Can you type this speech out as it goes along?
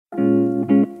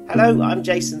Hello, I'm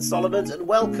Jason Solomon and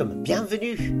welcome,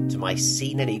 bienvenue, to my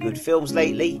Seen Any Good Films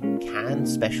Lately Cannes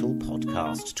Special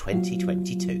Podcast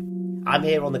 2022. I'm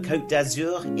here on the Côte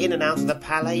d'Azur, in and out of the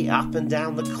Palais, up and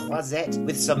down the Croisette,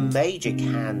 with some major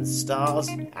Cannes stars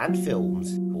and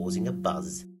films causing a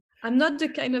buzz. I'm not the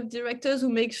kind of director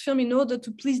who makes film in order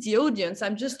to please the audience.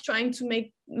 I'm just trying to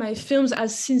make my films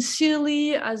as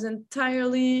sincerely, as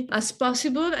entirely as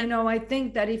possible. I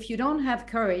think that if you don't have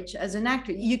courage as an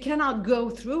actor, you cannot go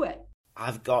through it.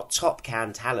 I've got top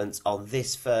Cannes talents on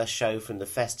this first show from the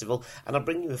festival, and I'll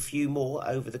bring you a few more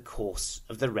over the course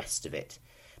of the rest of it.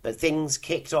 But things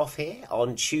kicked off here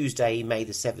on Tuesday, May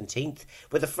the 17th,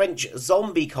 with a French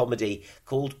zombie comedy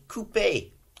called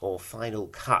Coupé, or Final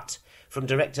Cut, from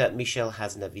director Michel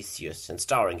Hazanavicius and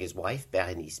starring his wife,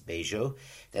 Bérénice Bejo.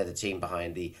 They're the team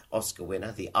behind the Oscar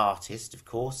winner, The Artist, of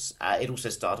course. It also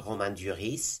starred Romain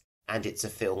Duris, and it's a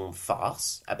film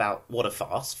farce about what a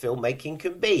farce filmmaking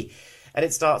can be. And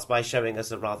it starts by showing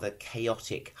us a rather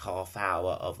chaotic half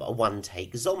hour of a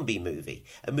one-take zombie movie,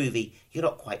 a movie you're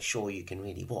not quite sure you can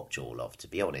really watch all of, to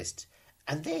be honest.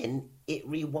 And then it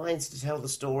rewinds to tell the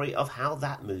story of how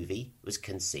that movie was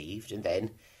conceived and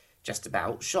then just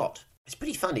about shot. It's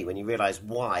pretty funny when you realise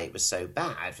why it was so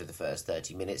bad for the first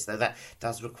 30 minutes, though that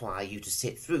does require you to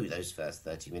sit through those first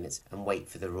 30 minutes and wait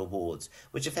for the rewards,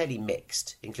 which are fairly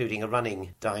mixed, including a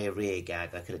running diarrhea gag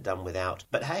I could have done without.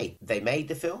 But hey, they made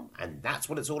the film, and that's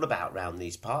what it's all about round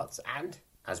these parts, and,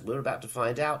 as we're about to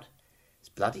find out, it's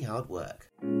bloody hard work.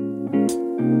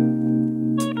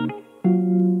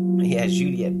 Yeah,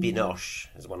 Juliette Binoche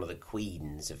is one of the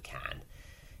queens of Cannes.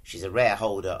 She's a rare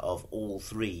holder of all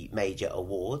three major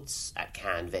awards at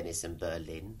Cannes, Venice and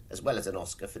Berlin, as well as an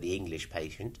Oscar for The English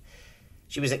Patient.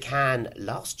 She was at Cannes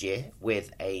last year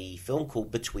with a film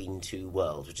called Between Two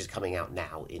Worlds, which is coming out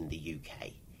now in the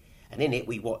UK. And in it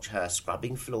we watch her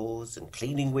scrubbing floors and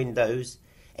cleaning windows,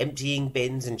 emptying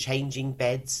bins and changing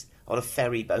beds on a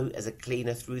ferry boat as a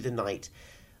cleaner through the night,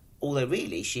 although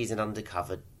really she's an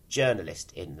undercover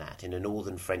journalist in a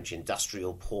northern French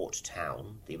industrial port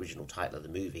town. The original title of the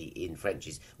movie in French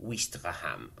is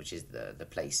Ouistreham, which is the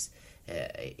place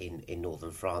in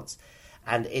northern France.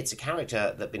 And it's a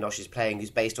character that Binoche is playing who's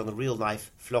based on the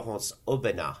real-life Florence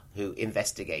Aubenas, who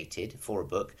investigated, for a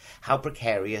book, how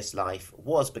precarious life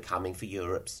was becoming for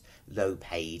Europe's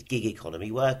low-paid gig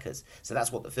economy workers. So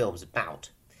that's what the film's about.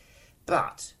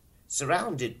 But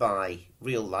surrounded by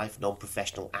real-life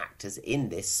non-professional actors in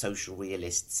this social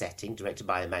realist setting, directed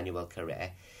by Emmanuel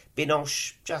Carrère,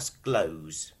 Binoche just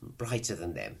glows, brighter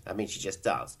than them. I mean, she just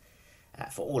does.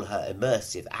 For all her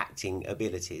immersive acting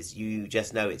abilities, you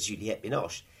just know it's Juliette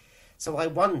Binoche. So I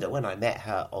wonder, when I met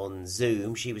her on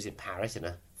Zoom, she was in Paris in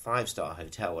a 5-star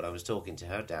hotel when I was talking to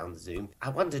her down the Zoom, I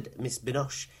wondered, Miss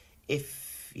Binoche,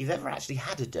 if you've ever actually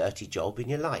had a dirty job in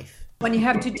your life. When you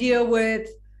have to deal with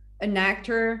an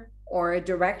actor or a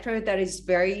director that is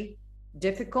very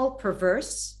difficult,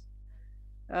 perverse,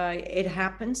 it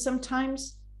happens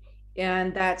sometimes,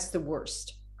 and that's the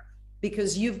worst.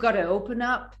 Because you've got to open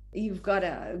up, you've got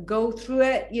to go through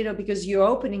it, because you're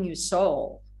opening your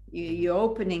soul, you're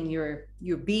opening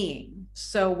your being.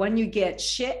 So when you get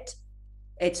shit,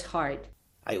 it's hard.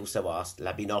 I also asked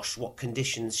La Binoche what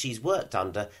conditions she's worked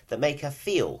under that make her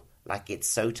feel like it's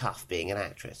so tough being an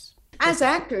actress. As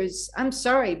actors, I'm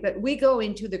sorry, but we go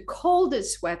into the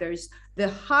coldest weathers, the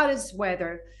hottest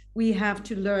weather. We have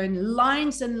to learn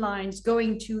lines and lines,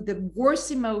 going to the worst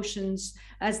emotions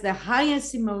as the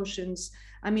highest emotions.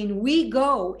 I mean, we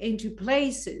go into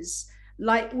places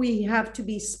like we have to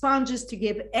be sponges to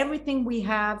give everything we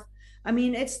have. I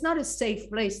mean, it's not a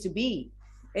safe place to be.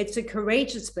 It's a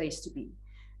courageous place to be.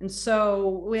 And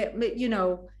so,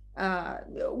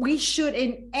 we should,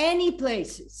 in any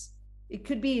places, it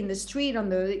could be in the street,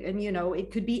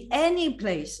 it could be any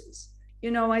places.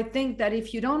 I think that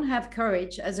if you don't have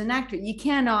courage as an actor, you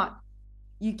cannot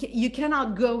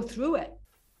go through it.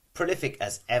 Prolific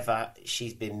as ever,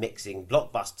 she's been mixing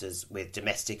blockbusters with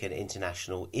domestic and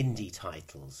international indie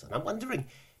titles. And I'm wondering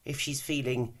if she's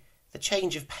feeling the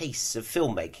change of pace of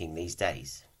filmmaking these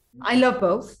days. I love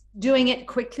both. Doing it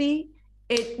quickly,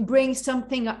 it brings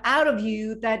something out of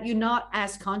you that you're not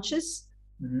as conscious.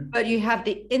 Mm-hmm. But you have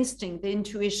the instinct, the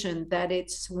intuition that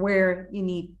it's where you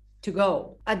need to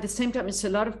go. At the same time, it's a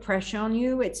lot of pressure on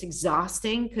you. It's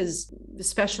exhausting because,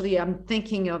 especially, I'm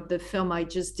thinking of the film I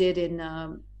just did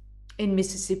in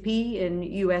Mississippi, in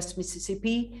U.S.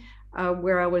 Mississippi,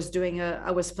 where I was playing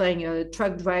a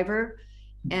truck driver,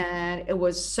 And it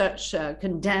was such a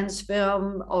condensed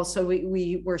film. Also,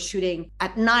 we were shooting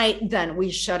at night, then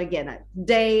we shot again at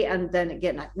day, and then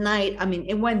again at night. I mean,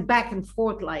 it went back and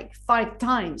forth like 5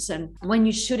 times. And when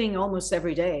you're shooting almost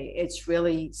every day, it's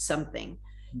really something.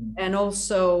 And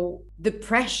also the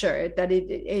pressure that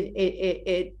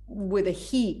it with the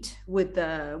heat, with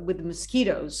the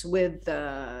mosquitoes, with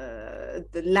the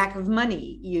lack of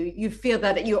money, you feel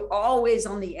that you're always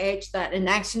on the edge, that an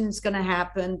accident is going to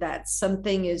happen, that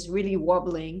something is really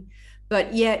wobbling,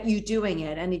 but yet you're doing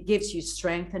it, and it gives you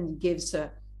strength, and it gives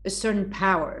a certain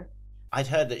power. I'd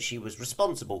heard that she was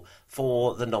responsible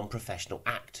for the non-professional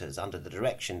actors under the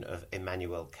direction of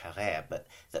Emmanuel Carrère, but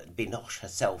that Binoche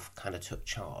herself kind of took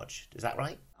charge. Is that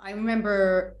right? I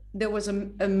remember there was a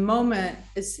moment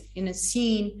in a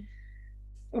scene.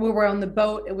 We were on the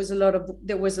boat. There was a lot of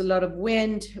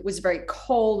wind. It was very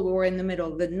cold. We were in the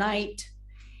middle of the night.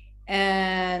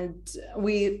 And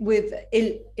with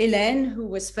Hélène, who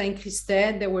was playing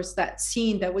Christelle, there was that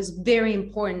scene that was very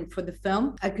important for the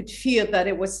film. I could feel that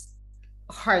it was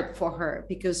hard for her,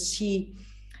 because she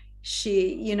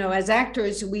as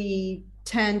actors, we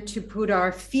tend to put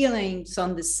our feelings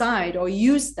on the side or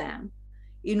use them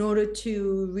in order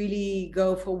to really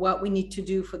go for what we need to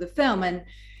do for the film. And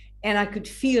I could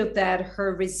feel that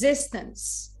her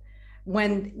resistance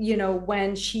when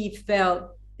she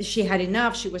felt she had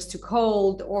enough, she was too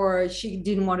cold, or she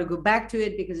didn't want to go back to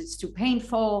it because it's too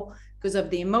painful, because of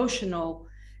the emotional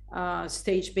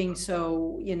stage being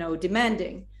so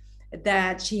demanding,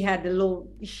 that she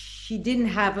didn't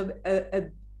have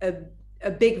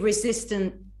a big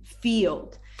resistant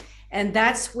field. And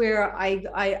that's where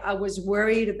I was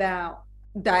worried about,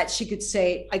 that she could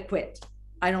say, I quit,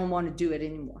 I don't want to do it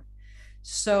anymore.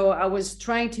 So I was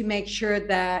trying to make sure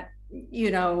that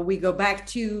we go back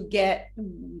to get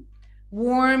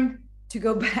warm, to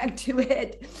go back to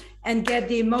it and get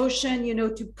the emotion,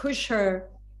 to push her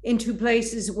into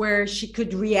places where she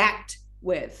could react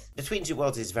with. Between Two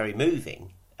Worlds is very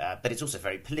moving, but it's also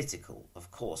very political, of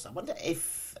course. I wonder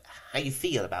how you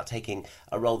feel about taking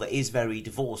a role that is very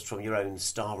divorced from your own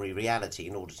starry reality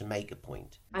in order to make a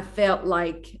point. I felt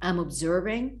like I'm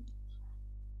observing,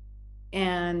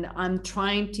 and I'm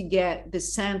trying to get the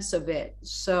sense of it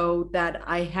so that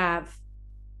I have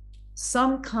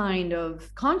some kind of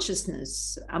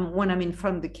consciousness when I'm in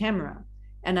front of the camera,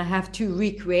 and I have to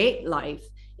recreate life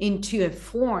into a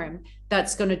form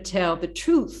that's going to tell the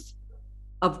truth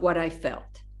of what I felt.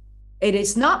 It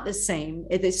is not the same.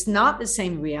 It is not the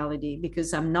same reality,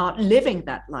 because I'm not living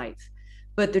that life.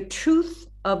 But the truth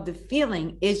of the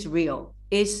feeling is real,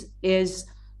 is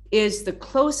the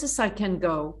closest I can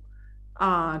go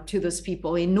to those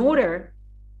people in order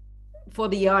for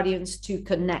the audience to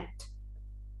connect.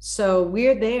 So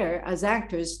we're there as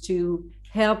actors to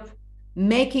help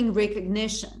making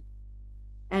recognition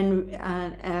and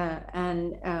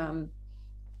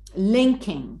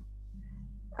linking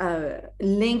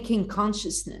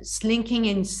consciousness, linking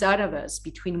inside of us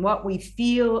between what we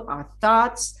feel, our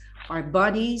thoughts, our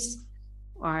bodies,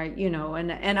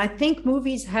 and I think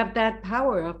movies have that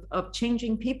power of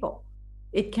changing people.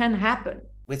 It can happen.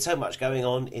 With so much going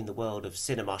on in the world of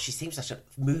cinema, she seems such a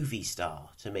movie star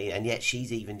to me, and yet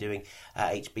she's even doing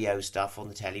HBO stuff on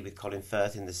the telly with Colin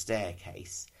Firth in The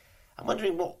Staircase. I'm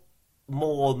wondering what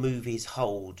more movies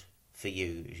hold for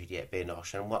you, Juliette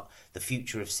Binoche, and what the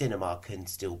future of cinema can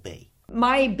still be.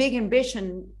 My big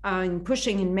ambition in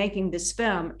pushing and making this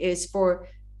film is for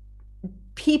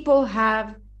people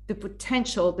have the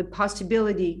potential, the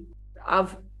possibility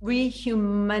of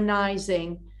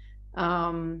rehumanizing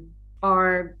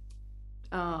our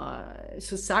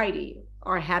society,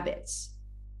 our habits.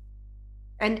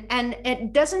 And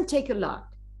it doesn't take a lot.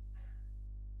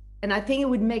 And I think it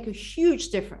would make a huge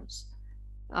difference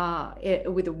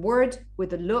with a word,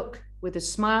 with a look, with a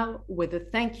smile, with a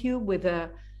thank you, with a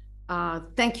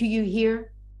thank you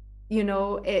here,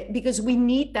 because we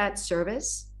need that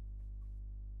service.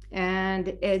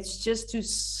 And it's just to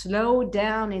slow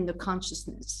down in the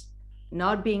consciousness,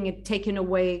 not being taken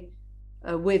away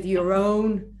with your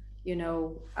own,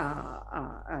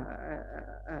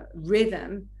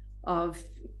 rhythm of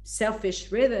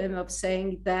selfish rhythm of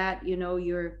saying that, you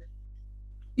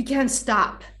can't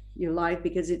stop your life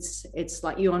because it's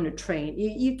like you're on a train.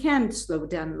 You can slow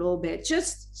down a little bit.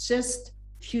 Just a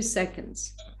few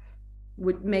seconds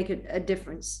would make a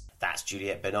difference. That's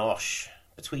Juliette Binoche.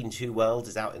 Between Two Worlds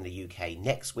is out in the UK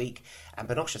next week, and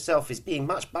Binoche herself is being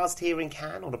much buzzed here in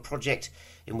Cannes on a project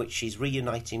in which she's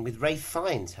reuniting with Ralph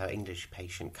Fiennes, her English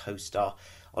Patient co-star,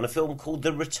 on a film called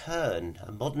The Return,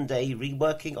 a modern-day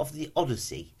reworking of The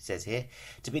Odyssey, says here,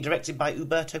 to be directed by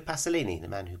Uberto Pasolini, the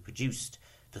man who produced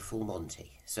the full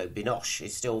Monty. So Binoche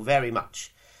is still very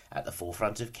much at the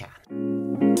forefront of Cannes.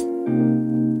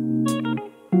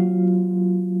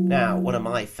 Now, one of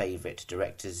my favourite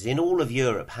directors in all of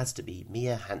Europe has to be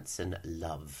Mia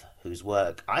Hansen-Løve, whose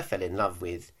work I fell in love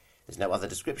with. There's no other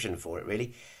description for it,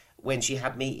 really, when she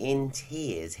had me in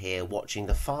tears here watching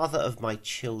The Father of My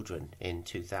Children in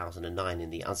 2009 in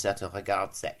the Un Certain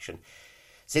Regard section.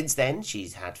 Since then,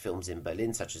 she's had films in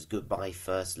Berlin such as Goodbye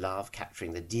First Love,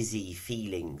 capturing the dizzy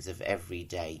feelings of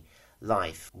everyday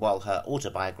life, while her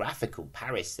autobiographical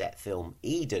Paris-set film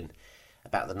Eden,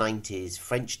 about the 90s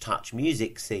French touch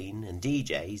music scene and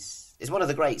DJs, is one of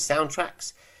the great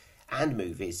soundtracks and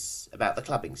movies about the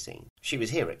clubbing scene. She was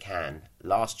here at Cannes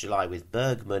last July with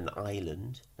Bergman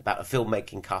Island, about a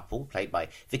filmmaking couple played by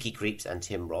Vicky Krieps and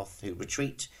Tim Roth who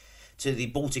retreat to the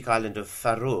Baltic island of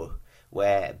Faroe,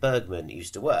 where Bergman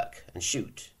used to work and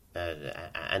shoot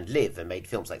and live, and made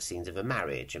films like Scenes of a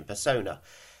Marriage and Persona,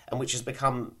 and which has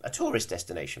become a tourist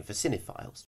destination for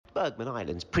cinephiles. Bergman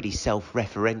Island's pretty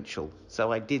self-referential,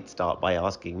 so I did start by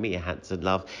asking Mia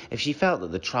Hansen-Løve if she felt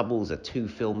that the troubles of two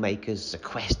filmmakers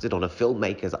sequestered on a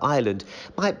filmmaker's island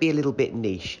might be a little bit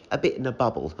niche, a bit in a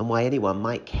bubble, and why anyone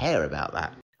might care about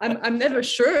that. I'm never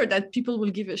sure that people will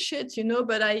give a shit,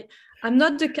 but I'm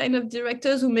not the kind of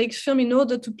directors who makes film in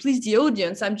order to please the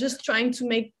audience. I'm just trying to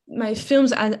make my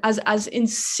films as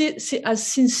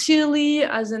sincerely,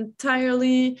 as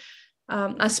entirely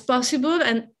as possible,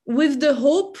 and with the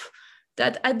hope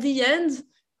that at the end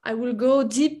I will go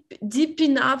deep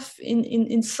enough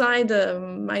inside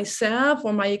myself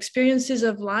or my experiences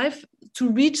of life to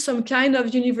reach some kind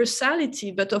of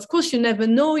universality. But of course, you never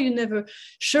know, you're never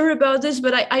sure about this.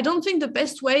 But I don't think the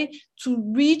best way to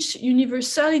reach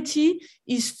universality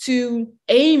is to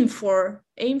aim for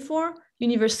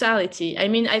universality. I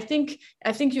mean, I think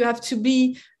you have to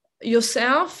be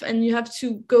yourself, and you have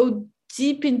to go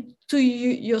deep into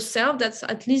yourself. That's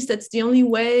the only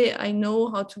way I know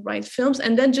how to write films,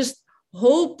 and then just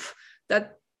hope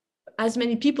that as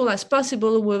many people as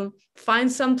possible will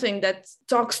find something that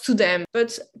talks to them.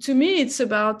 But to me, it's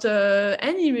about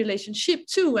any relationship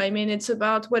too. I mean, it's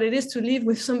about what it is to live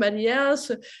with somebody else,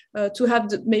 to have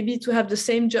the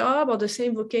same job or the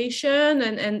same vocation,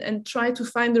 and try to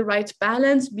find the right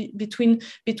balance between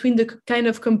the kind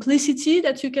of complicity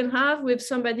that you can have with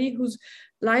somebody whose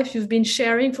life you've been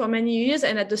sharing for many years,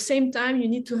 and at the same time you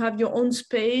need to have your own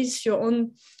space, your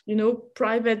own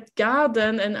private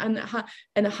garden, and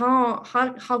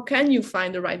how can you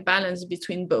find the right balance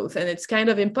between both? And it's kind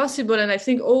of impossible, and I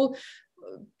think all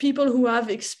people who have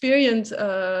experienced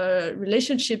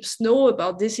relationships know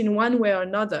about this in one way or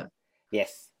another.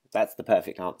 Yes, that's the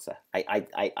perfect answer.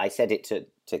 I said it to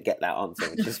get that answer,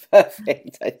 which is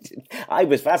perfect. I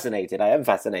was fascinated. I am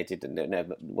fascinated to know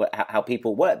how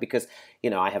people work, because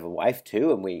I have a wife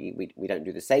too, and we don't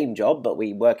do the same job, but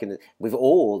we work we've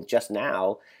all just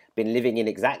now been living in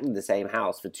exactly the same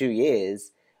house for 2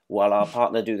 years while our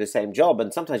partner do the same job.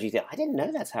 And sometimes you think, I didn't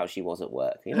know that's how she was at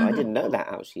work. I didn't know that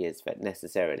how she is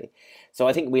necessarily. So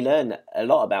I think we learn a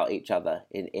lot about each other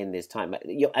in this time.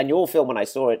 And your film, when I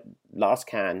saw it last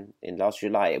Cannes in last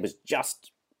July, it was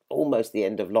just almost the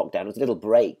end of lockdown. It was a little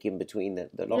break in between the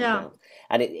lockdown. Yeah.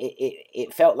 And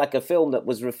it felt like a film that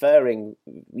was referring,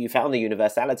 you found the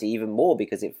universality even more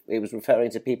because it was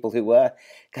referring to people who were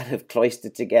kind of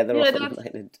cloistered together on an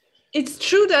island. It's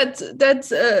true that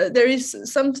there is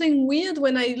something weird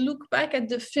when I look back at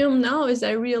the film now, is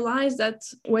I realize that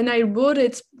when I wrote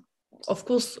it, of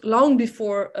course, long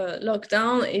before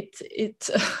lockdown,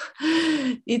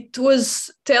 it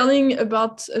was telling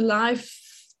about a life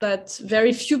that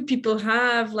very few people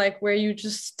have, like where you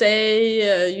just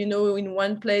stay, in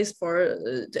one place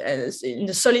in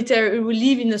the solitary, we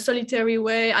live in a solitary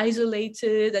way,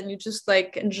 isolated, and you just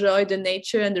like enjoy the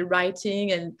nature and the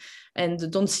writing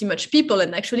and don't see much people.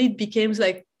 And actually it became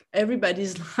like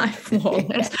everybody's life more or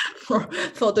less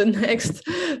for the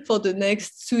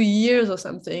next 2 years or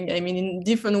something. I mean, in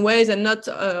different ways, and not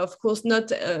of course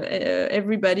not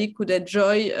everybody could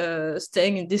enjoy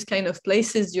staying in this kind of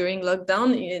places during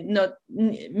lockdown. Not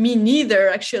me neither,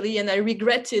 actually, and I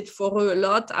regret it for her a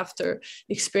lot after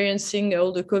experiencing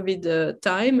all the COVID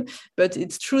time. But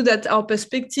it's true that our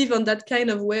perspective on that kind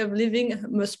of way of living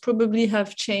must probably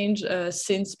have changed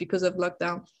since, because of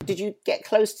lockdown. Did you get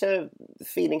close to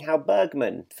feeling how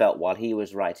Bergman felt while he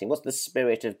was writing? What's the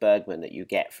spirit of Bergman that you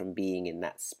get from being in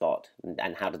that spot,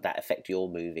 and how did that affect your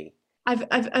movie?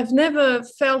 I've never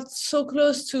felt so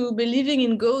close to believing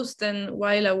in ghosts than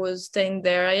while I was staying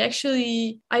there.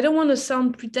 I don't want to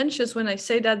sound pretentious when I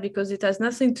say that, because it has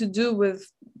nothing to do with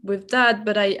that,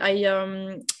 but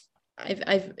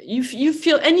you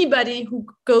feel anybody who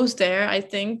goes there, I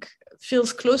think,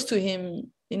 feels close to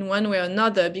him in one way or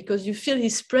another, because you feel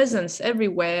his presence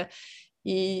everywhere.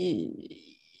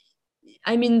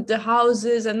 I mean, the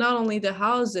houses, and not only the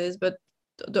houses, but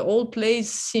the whole place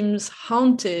seems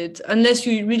haunted, unless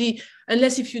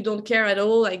if you don't care at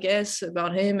all, I guess,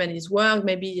 about him and his work,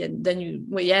 maybe, and then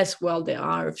there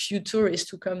are a few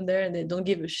tourists who come there and they don't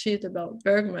give a shit about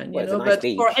Bergman, well, you know. Nice but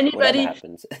beach, for anybody,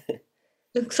 happens.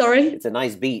 Sorry? It's a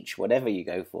nice beach, whatever you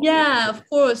go for. Yeah, of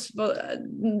course. But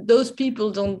those people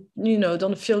don't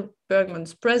feel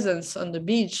Bergman's presence on the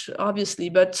beach, obviously.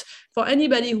 But for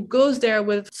anybody who goes there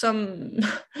with some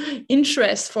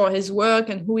interest for his work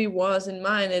and who he was in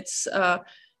mind, it's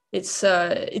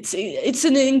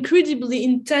an incredibly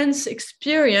intense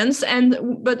experience.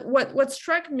 But what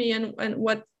struck me and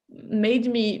what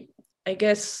made me, I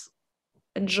guess,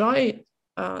 enjoy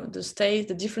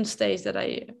the different stays that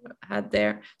I had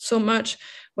there so much,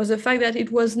 was the fact that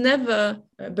it was never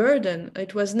a burden.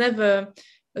 It was never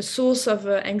a source of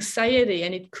anxiety,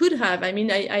 and it could have. I mean,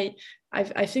 I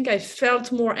think I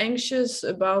felt more anxious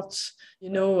about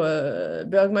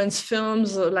Bergman's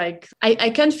films. Like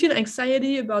I can feel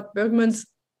anxiety about Bergman's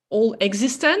whole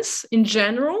existence in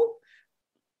general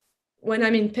when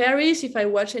I'm in Paris, if I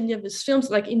watch any of his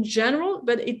films, like in general,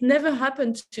 but it never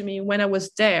happened to me when I was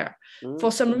there.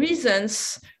 For some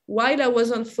reasons, while I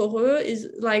was on Foreux, is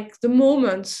like the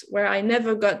moments where I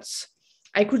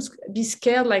could be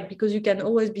scared, like, because you can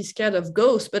always be scared of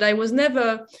ghosts, but I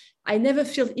never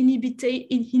feel inhibited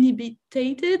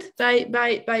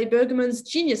by Bergman's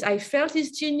genius. I felt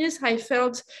his genius,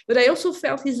 but I also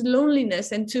felt his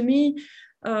loneliness. And to me,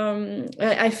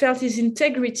 I felt his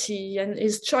integrity and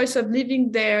his choice of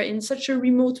living there in such a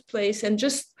remote place, and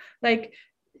just like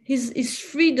his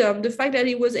freedom, the fact that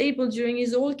he was able during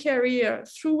his whole career,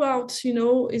 throughout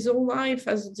his whole life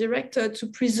as a director, to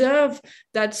preserve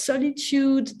that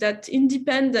solitude, that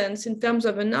independence in terms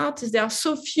of an artist. There are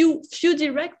so few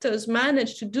directors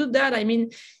manage to do that. I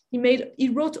mean, he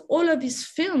wrote all of his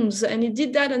films, and he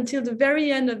did that until the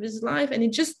very end of his life, and he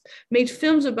just made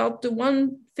films about the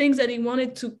one things that he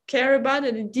wanted to care about,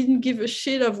 and he didn't give a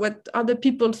shit of what other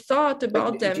people thought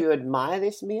about them. Do you admire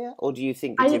this, Mia, or do you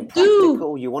think it's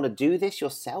impractical? You want to do this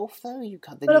yourself, though?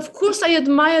 But of course I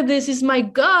admire this. Is my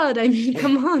God. I mean,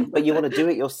 come on. But you want to do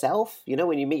it yourself?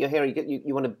 When you meet your hero,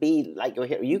 you want to be like your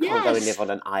hero. You can't go and live on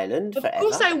an island forever. Of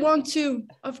course I want to.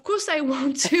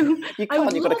 You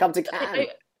can't. You've got to come to Cannes.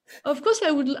 Of course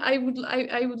I would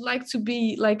like to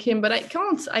be like him, but I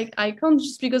can't. I can't,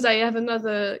 just because I have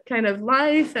another kind of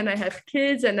life and I have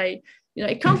kids, and I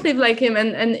can't live like him.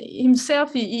 And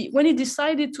himself, when he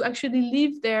decided to actually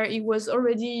live there, he was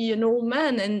already an old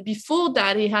man, and before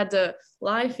that he had a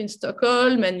life in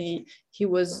Stockholm, and he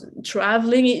was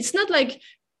traveling. It's not like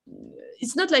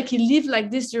he lived like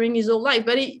this during his whole life,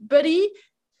 but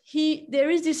there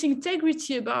is this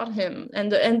integrity about him, and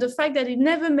the fact that he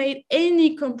never made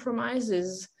any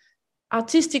compromises,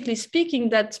 artistically speaking,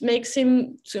 that makes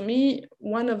him, to me,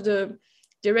 one of the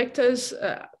directors,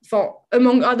 for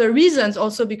among other reasons,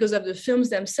 also because of the films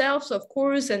themselves, of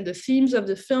course, and the themes of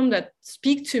the film that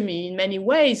speak to me in many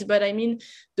ways. But I mean,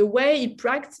 the way he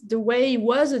practiced, the way he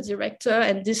was a director,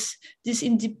 and this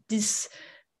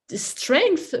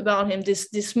strength about him,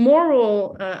 this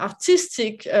moral,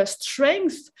 artistic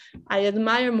strength, I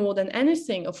admire more than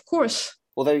anything, of course.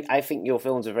 Although I think your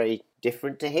films are very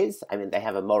different to his. I mean, they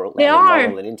have a moral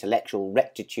and intellectual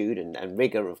rectitude and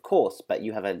rigor, of course, but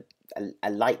you have a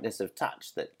lightness of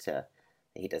touch that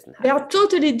he doesn't have. They are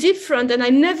totally different, and I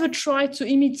never try to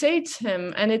imitate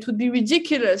him, and it would be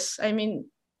ridiculous. I mean,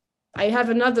 I have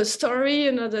another story,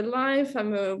 another life.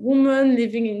 I'm a woman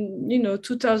living in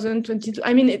 2022.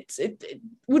 I mean, it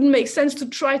wouldn't make sense to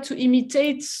try to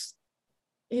imitate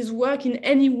his work in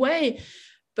any way.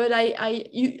 But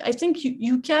I think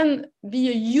you can be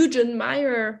a huge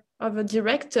admirer of a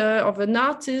director, of an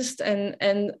artist,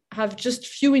 and have just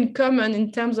few in common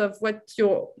in terms of what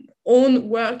your own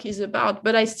work is about.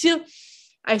 But I still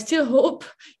hope,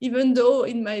 even though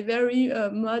in my very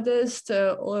modest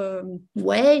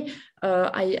way,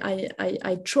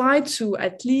 I try to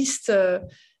at least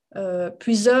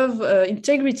preserve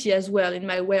integrity as well in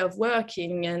my way of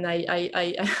working, and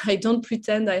I don't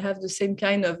pretend I have the same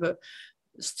kind of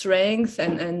strength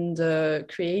and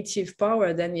creative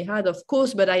power than he had, of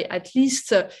course, but I at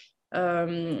least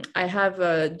I have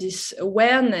this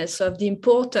awareness of the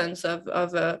importance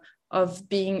of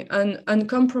being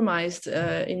uncompromised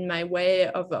in my way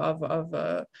of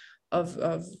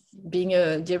being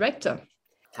a director.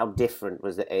 How different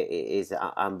is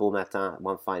Un Beau Matin,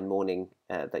 One Fine Morning,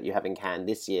 that you have in Cannes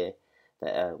this year,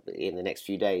 in the next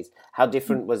few days. How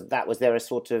different was that? Was there a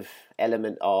sort of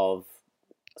element of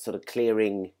sort of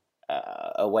clearing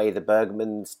away the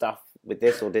Bergman stuff with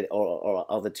this, or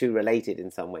are the two related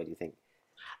in some way, do you think?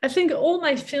 I think all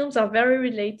my films are very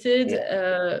related,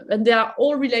 and they are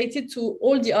all related to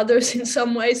all the others in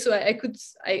some way. So I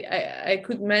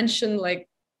could mention like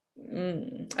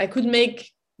I could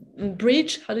make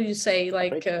bridge. How do you say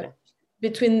like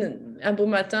between Un Beau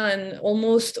Matin and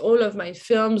almost all of my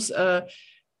films,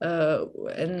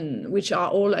 and which are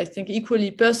all I think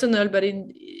equally personal, but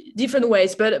in different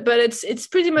ways. But it's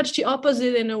pretty much the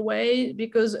opposite in a way,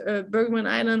 because Bergman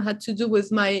Island had to do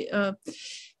with my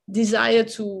desire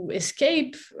to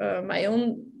escape my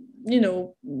own,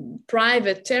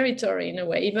 private territory in a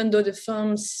way. Even though the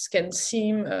films can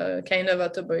seem kind of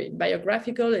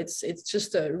autobiographical, it's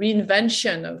just a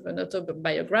reinvention of an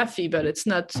autobiography, but it's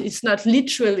not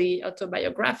literally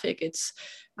autobiographic.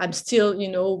 I'm still,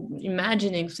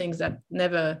 imagining things that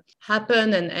never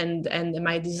happened, and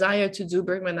my desire to do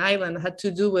Bergman Island had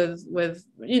to do with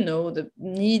the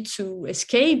need to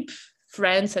escape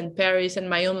France and Paris and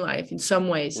my own life in some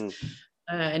ways,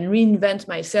 and reinvent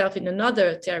myself in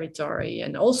another territory,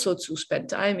 and also to spend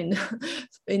time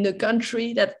in a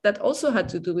country that also had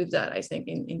to do with that, I think,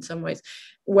 in some ways.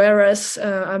 Whereas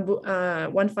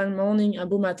One Fine Morning, Un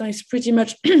Beau Matin is pretty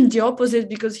much the opposite,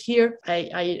 because here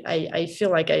I feel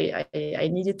like I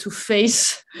needed to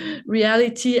face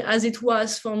reality as it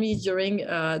was for me during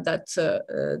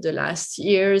the last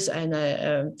years,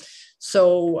 and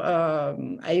so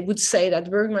I would say that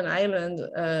Bergman Island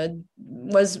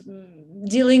was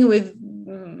dealing with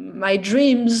my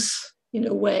dreams in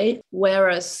a way,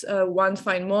 whereas One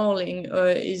Fine Morning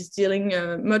is dealing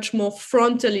much more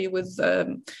frontally with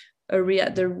the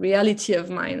reality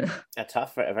of mine. A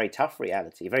very tough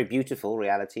reality, a very beautiful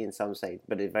reality in some say,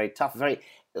 but a very tough, very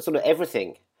sort of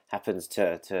everything happens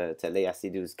to Léa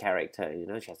Seydoux' character.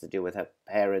 She has to deal with her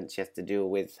parents, she has to deal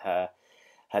with her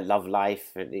love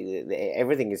life,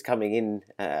 everything is coming in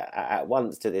at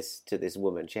once to this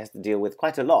woman. She has to deal with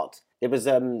quite a lot. There was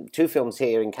 2 films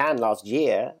here in Cannes last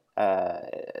year,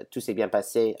 Tout s'est bien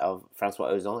passé of François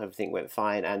Ozon, Everything Went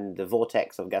Fine, and The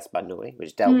Vortex of Gaspard Noé,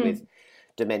 which dealt with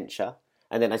dementia.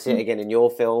 And then I see it again in your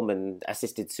film, and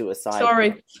assisted suicide.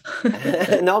 Sorry.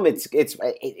 No, it's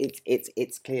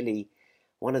clearly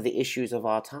one of the issues of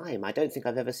our time. I don't think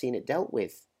I've ever seen it dealt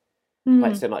with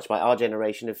quite so much by our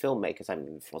generation of filmmakers. I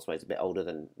mean, François is a bit older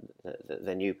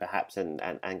than you, perhaps, and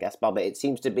Gaspard, but it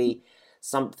seems to be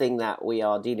something that we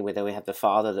are dealing with. And we have The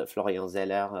Father that Florian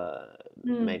Zeller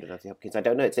made with Anthony Hopkins. I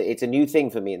don't know. It's a new thing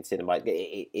for me in cinema.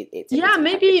 Maybe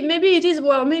it is.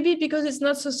 Well, maybe because it's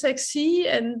not so sexy,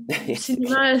 and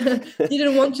cinema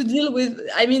didn't want to deal with.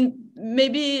 I mean,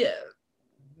 maybe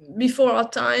before our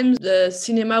times, the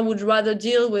cinema would rather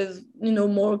deal with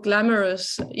more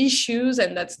glamorous issues,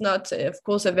 and that's not, of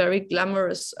course, a very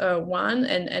glamorous one.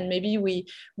 And maybe we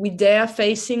dare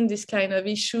facing this kind of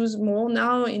issues more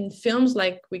now in films.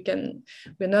 Like we're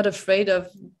not afraid of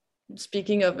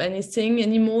speaking of anything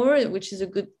anymore, which is a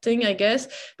good thing, I guess.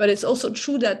 But it's also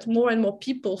true that more and more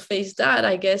people face that,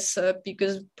 I guess,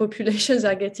 because populations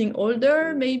are getting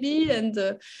older, maybe, and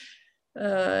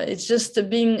it's just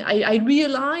I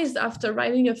realized after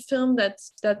writing a film that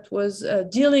was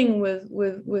dealing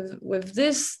with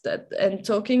this, and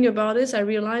talking about this, I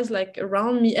realized like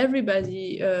around me,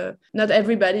 everybody, not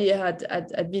everybody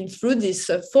had been through this,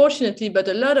 fortunately, but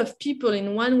a lot of people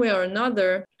in one way or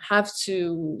another have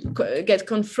to get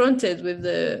confronted with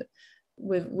the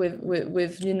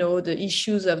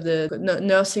issues of the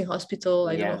nursing hospital.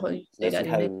 I don't know how you say that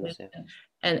in English.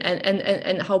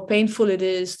 And how painful it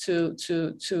is to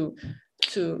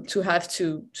have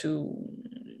to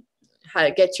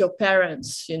get your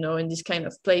parents, in these kind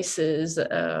of places,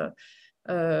 and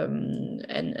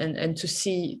to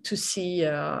see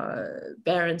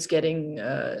parents getting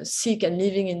sick and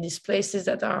living in these places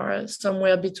that are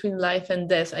somewhere between life and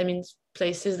death. I mean,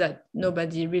 places that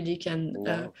nobody really can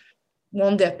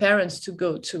want their parents to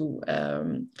go to.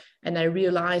 And I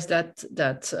realized that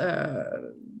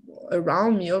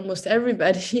around me, almost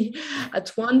everybody at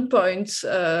one point,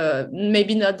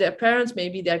 maybe not their parents,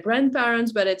 maybe their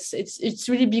grandparents, but it's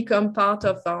really become part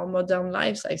of our modern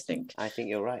lives, I think. I think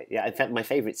you're right. Yeah, in fact, my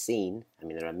favorite scene, I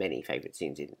mean, there are many favorite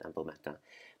scenes in Un Beau Matin,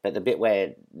 but the bit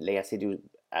where Léa Seydoux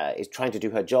is trying to do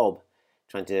her job,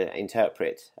 trying to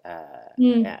interpret,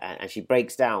 and she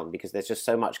breaks down because there's just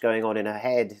so much going on in her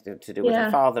head to do with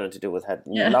her father and to do with her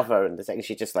new lover, and the second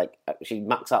she just she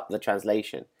mucks up the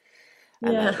translation.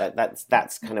 And Yeah.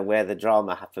 that's kind of where the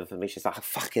drama happened for me. She's like, oh,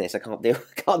 fucking this, I can't deal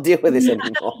with this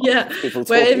anymore. Yeah, People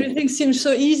where talking. everything seems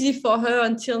so easy for her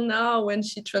until now when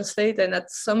she translates, and at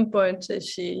some point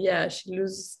she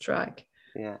loses track.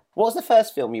 Yeah. What was the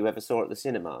first film you ever saw at the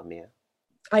cinema, Mia?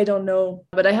 I don't know,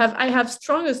 but I have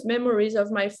strongest memories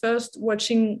of my first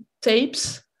watching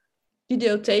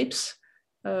videotapes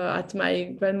at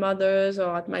my grandmother's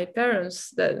or at my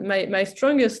parents'. That my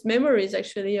strongest memories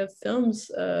actually of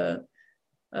films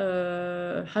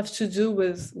have to do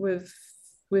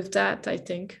with that, I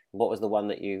think. What was the one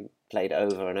that you played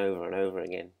over and over and over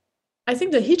again? I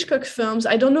think the Hitchcock films,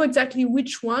 I don't know exactly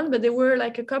which one, but there were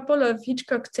like a couple of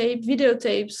Hitchcock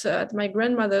videotapes at my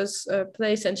grandmother's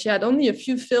place, and she had only a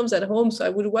few films at home, so I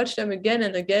would watch them again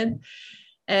and again.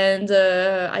 And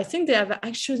I think they have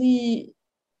actually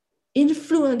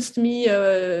influenced me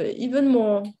even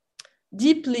more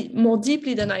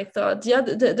deeply than I thought.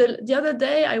 The other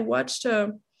day, I watched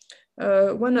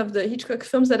one of the Hitchcock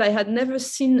films that I had never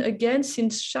seen again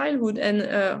since childhood. And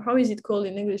how is it called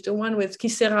in English? The one with Qui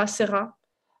sera, sera.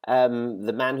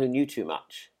 The Man Who Knew Too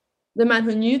Much. The Man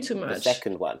Who Knew Too Much. The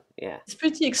second one, yeah. It's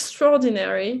pretty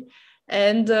extraordinary.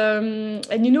 And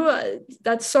you know,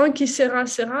 that song Qui sera,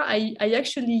 sera, I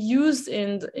actually used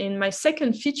in my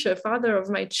second feature, Father of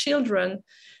My Children,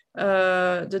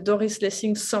 the Doris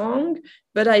Lessing song.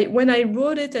 But when I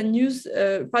wrote it and used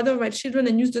Father of My Children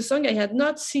and used the song, I had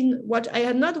not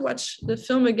watched the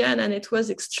film again, and it was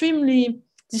extremely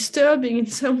disturbing in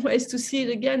some ways to see it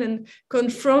again and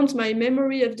confront my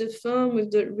memory of the film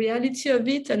with the reality of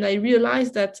it. And I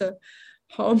realized that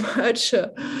how much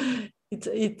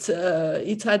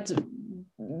it had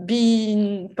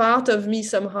been part of me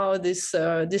somehow, this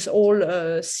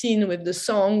whole scene with the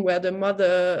song where the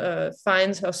mother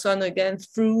finds her son again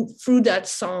through that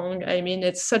song. I mean,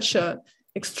 it's such a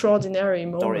extraordinary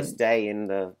moment. Doris Day in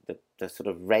the sort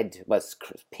of red,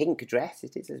 pink dress.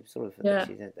 It is a sort of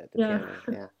she's at the piano.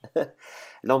 Yeah.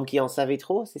 L'homme qui en savait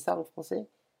trop, c'est ça en français?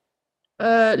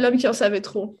 L'homme qui en savait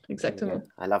trop, exactement.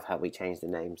 I love how we changed the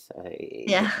names.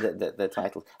 The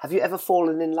title. Have you ever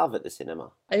fallen in love at the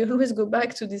cinema? I always go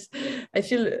back to this. I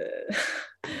feel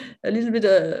a little bit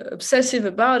obsessive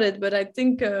about it, but I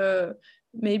think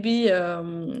maybe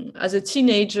as a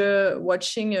teenager,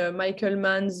 watching Michael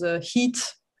Mann's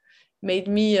Heat made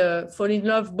me fall in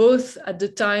love both at the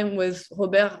time with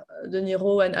Robert De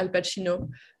Niro and Al Pacino.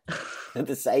 At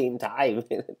the same time.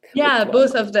 Yeah,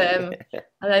 both of them.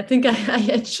 And I think I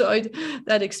enjoyed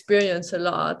that experience a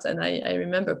lot. And I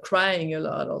remember crying a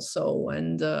lot also.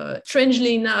 And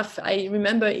strangely enough, I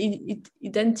remember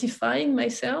identifying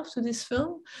myself to this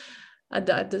film at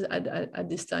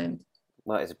this time.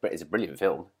 Well, it's a brilliant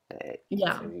film.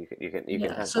 Yeah. So you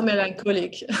can have so that.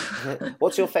 Melancholic.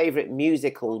 What's your favorite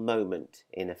musical moment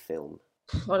in a film?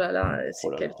 Oh la la, it's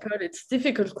a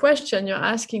difficult question you're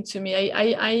asking to me.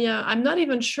 I'm not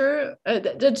even sure.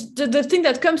 The thing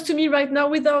that comes to me right now,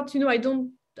 without, I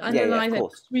don't analyze, I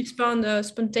respond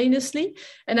spontaneously,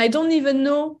 and I don't even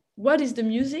know what is the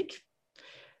music.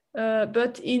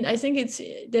 But I think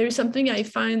there is something I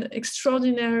find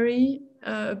extraordinary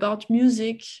about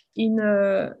music in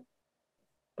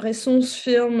Bresson's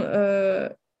film.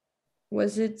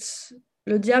 Was it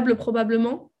Le Diable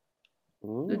probablement?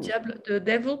 The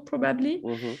Devil probably.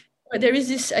 Mm-hmm. But there is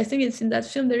this, I think it's in that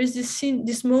film, there is this scene,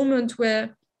 this moment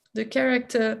where the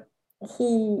character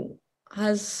who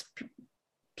has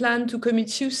planned to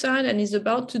commit suicide and is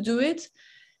about to do it,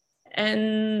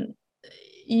 and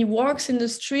he walks in the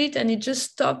street and he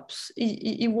just stops.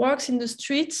 He walks in the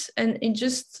streets and he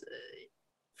just,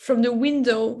 from the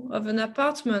window of an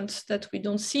apartment that we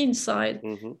don't see inside,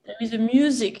 mm-hmm. there is a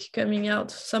music coming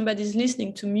out. Somebody's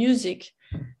listening to music.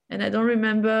 And I don't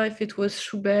remember if it was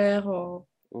Schubert or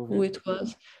mm-hmm. who it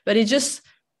was. But it just,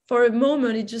 for a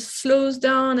moment, it just slows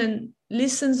down and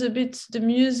listens a bit to the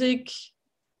music.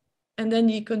 And then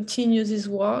he continues his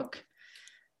walk.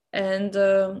 And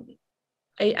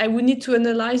I would need to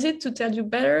analyze it to tell you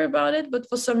better about it. But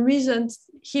for some reason,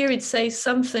 here it says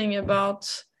something about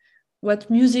what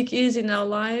music is in our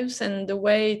lives and the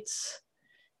way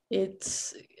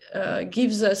it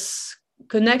gives us,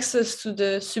 connects us to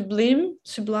the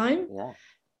sublime. Yeah.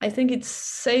 I think it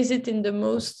says it in the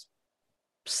most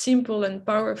simple and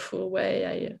powerful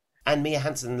way. And Mia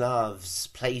Hansen-Løve's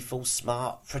playful,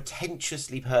 smart,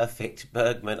 pretentiously perfect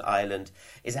Bergman Island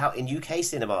is out in UK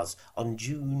cinemas on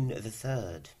June the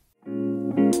 3rd.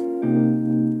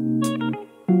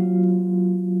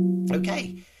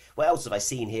 Okay, what else have I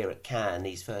seen here at Cannes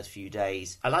these first few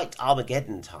days? I liked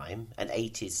Armageddon Time, an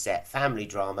 80s set family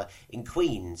drama in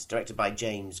Queens, directed by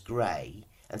James Gray,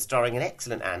 and starring an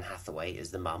excellent Anne Hathaway as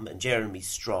the mum and Jeremy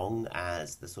Strong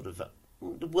as the sort of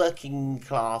working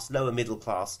class, lower middle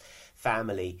class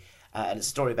family, and a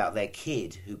story about their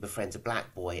kid who befriends a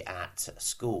black boy at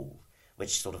school,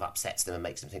 which sort of upsets them and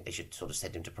makes them think they should sort of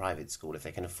send him to private school if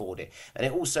they can afford it. And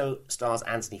it also stars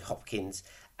Anthony Hopkins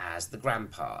as the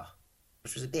grandpa,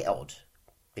 which was a bit odd,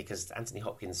 because Anthony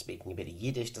Hopkins speaking a bit of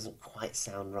Yiddish doesn't quite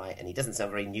sound right, and he doesn't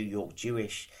sound very New York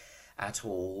Jewish at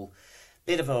all.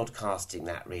 Bit of an odd casting,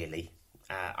 that, really.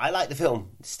 I like the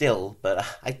film still, but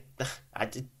I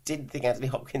didn't think Anthony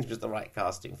Hopkins was the right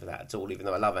casting for that at all, even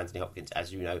though I love Anthony Hopkins,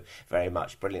 as you know, very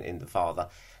much. Brilliant in The Father.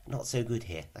 Not so good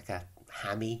here, like a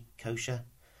hammy, kosher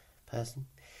person.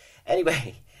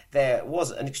 Anyway, there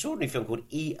was an extraordinary film called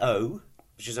E.O.,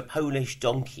 which is a Polish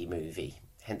donkey movie,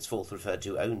 henceforth referred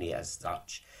to only as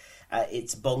such.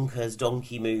 It's a bonkers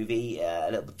donkey movie. A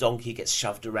little donkey gets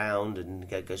shoved around and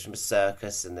goes from a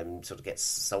circus and then sort of gets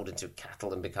sold into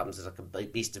cattle and becomes like a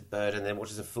beast of burden, and then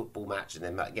watches a football match and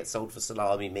then gets sold for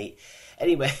salami meat.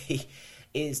 Anyway,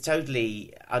 it's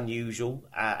totally unusual.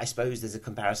 I suppose there's a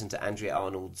comparison to Andrea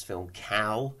Arnold's film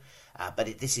Cow,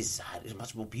 but this is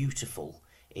much more beautiful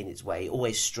in its way,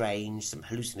 always strange, some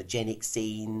hallucinogenic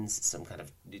scenes, some kind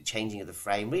of changing of the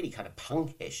frame, really kind of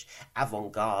punkish,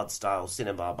 avant-garde style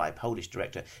cinema by Polish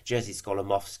director Jerzy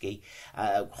Skolimowski,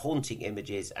 haunting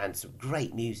images and some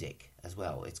great music as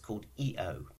well. It's called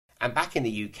E.O. And back in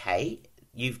the UK,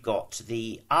 you've got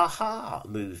the a-ha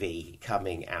movie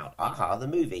coming out. a-ha, the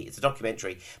movie. It's a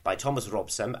documentary by Thomas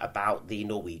Robson about the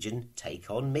Norwegian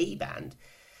Take On Me band.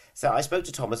 So I spoke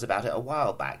to Thomas about it a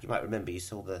while back. You might remember you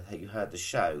heard the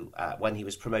show when he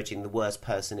was promoting The Worst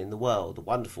Person in the World, a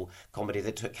wonderful comedy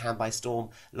that took Cannes by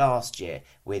storm last year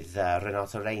with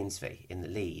Renata Rainsby in the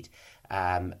lead.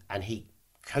 And he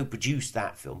co-produced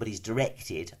that film, but he's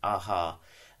directed a-ha,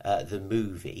 the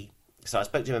movie. So I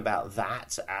spoke to him about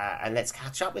that, and let's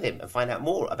catch up with him and find out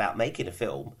more about making a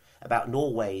film about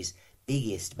Norway's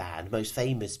biggest band, most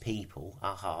famous people,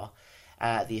 a-ha,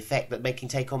 the effect that making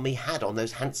Take On Me had on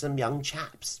those handsome young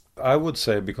chaps. I would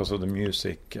say because of the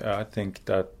music. I think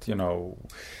that,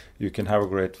 you can have a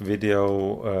great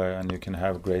video and you can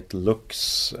have great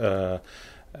looks,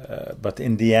 but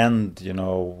in the end,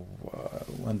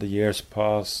 when the years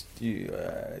pass,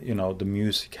 the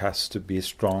music has to be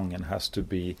strong and has to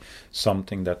be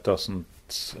something that doesn't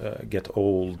get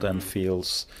old and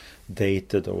feels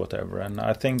dated or whatever. And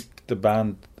I think the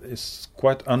band is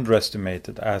quite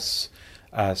underestimated as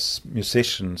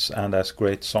musicians and as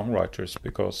great songwriters,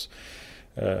 because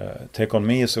Take On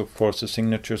Me is of course a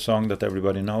signature song that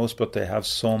everybody knows, but they have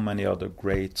so many other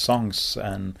great songs,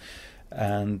 and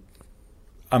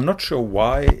I'm not sure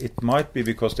why. It might be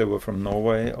because they were from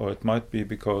Norway, or it might be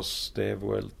because they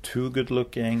were too good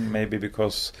looking, maybe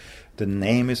because the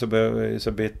name is a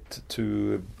bit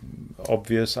too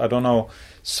obvious. I don't know.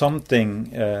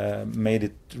 Something made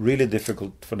it really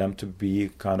difficult for them to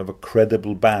be kind of a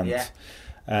credible band. Yeah.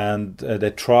 And they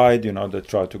tried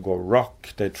to go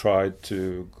rock. They tried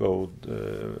to go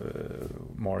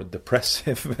more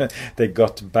depressive. They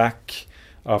got back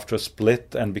after a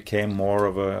split and became more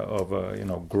of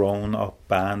a grown-up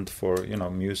band for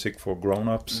music for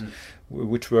grown-ups,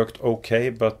 which worked okay.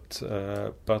 But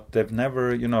they've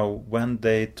never, when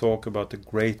they talk about the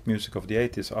great music of the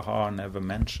 80s, a-ha are never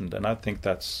mentioned, and I think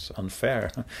that's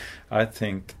unfair. I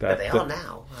think that But they are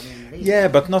now. I mean, yeah,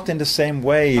 but not in the same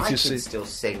way. My kids still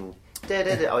sing.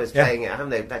 I was playing at home.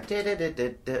 They like,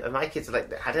 and my kids are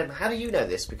like, how do you know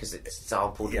this? Because it's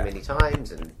sampled many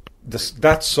times. And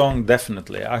that song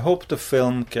definitely. I hope the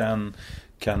film can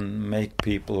make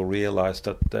people realize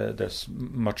that there's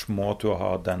much more to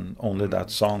a-ha than only that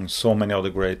song. So many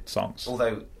other great songs.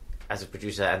 Although, as a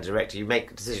producer and director, you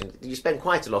make a decision. You spend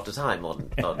quite a lot of time on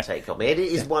Take On Me. It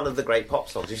is one of the great pop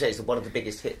songs. You say it's one of the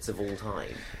biggest hits of all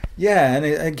time. Yeah, and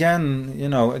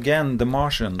again, the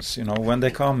Martians. When they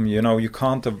come, you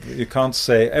can't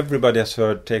say everybody has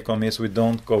heard Take On Me, so we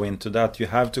don't go into that. You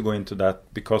have to go into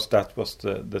that because that was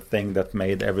the thing that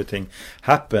made everything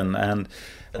happen. And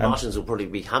the Martians will probably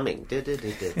be humming. They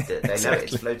know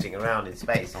it's floating around in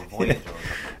space on Voyager.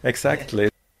 Exactly.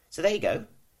 So there you go.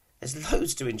 There's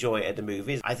loads to enjoy at the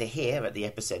movies, either here at the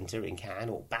Epicenter in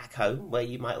Cannes or back home, where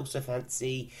you might also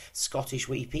fancy Scottish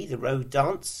Weepy, the road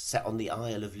dance, set on the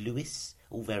Isle of Lewis,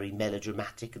 all very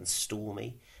melodramatic and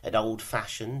stormy and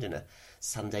old-fashioned in a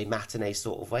Sunday matinee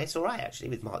sort of way. It's all right, actually,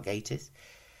 with Mark Gatiss.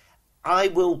 I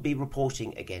will be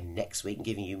reporting again next week and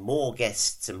giving you more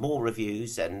guests and more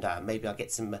reviews, and maybe I'll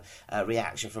get some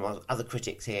reaction from other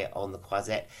critics here on the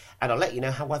Croisette, and I'll let you know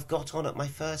how I've got on at my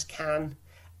first Cannes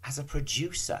as a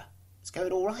producer. It's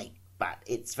going all right. But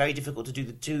it's very difficult to do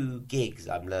the two gigs,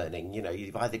 I'm learning. You know,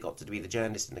 you've either got to be the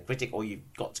journalist and the critic, or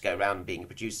you've got to go around being a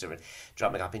producer and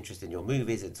drumming up interest in your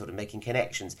movies and sort of making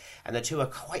connections. And the two are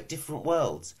quite different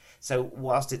worlds. So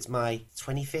whilst it's my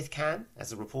 25th Cannes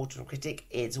as a reporter and critic,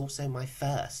 it's also my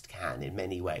first Cannes in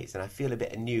many ways. And I feel a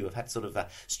bit anew. I've had sort of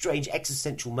strange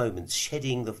existential moments,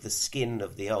 shedding of the skin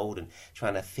of the old and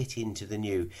trying to fit into the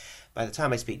new. By the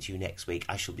time I speak to you next week,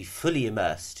 I shall be fully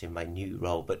immersed in my new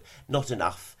role, but not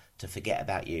enough to forget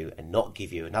about you and not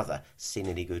give you another Seen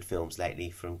Any Good Films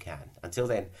Lately from Cannes. Until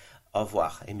then, au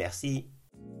revoir et merci.